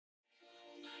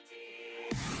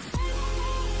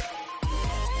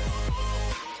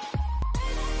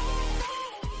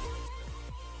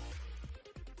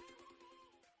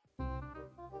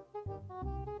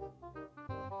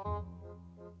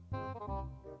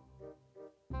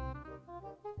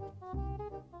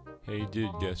Hey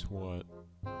dude, guess what?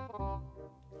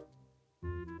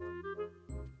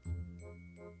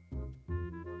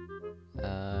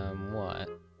 What?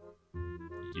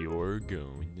 You're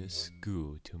going to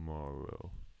school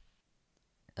tomorrow.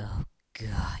 Oh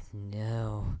god,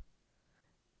 no.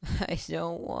 I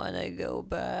don't wanna go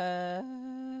back.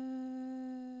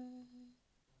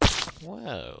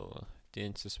 Well,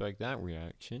 didn't suspect that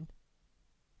reaction.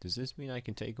 Does this mean I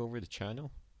can take over the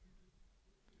channel?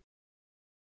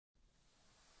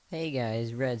 Hey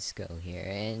guys, Red Skull here,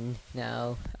 and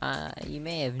now, you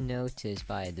may have noticed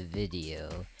by the video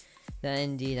that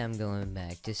indeed I'm going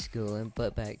back to school,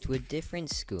 but back to a different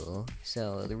school.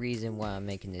 So the reason why I'm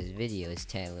making this video is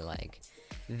technically like,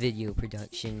 video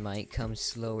production might come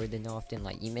slower than often,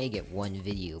 like you may get one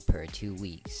video per 2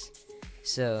 weeks.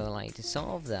 So like to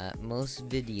solve that, most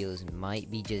videos might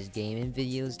be just gaming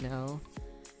videos now.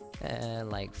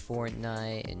 Like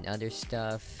Fortnite and other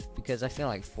stuff, because I feel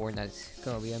like Fortnite's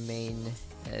gonna be a main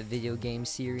video game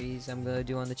series I'm gonna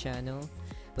do on the channel.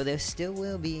 But there still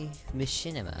will be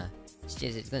Machinima. It's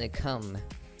just it's gonna come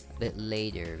a bit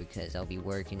later because I'll be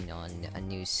working on a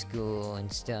new school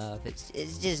and stuff.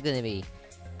 It's just gonna be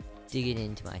digging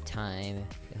into my time.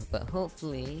 But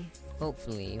hopefully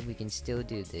we can still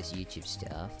do this YouTube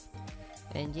stuff.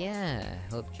 And yeah,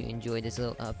 hope you enjoyed this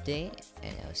little update,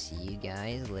 and I'll see you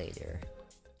guys later.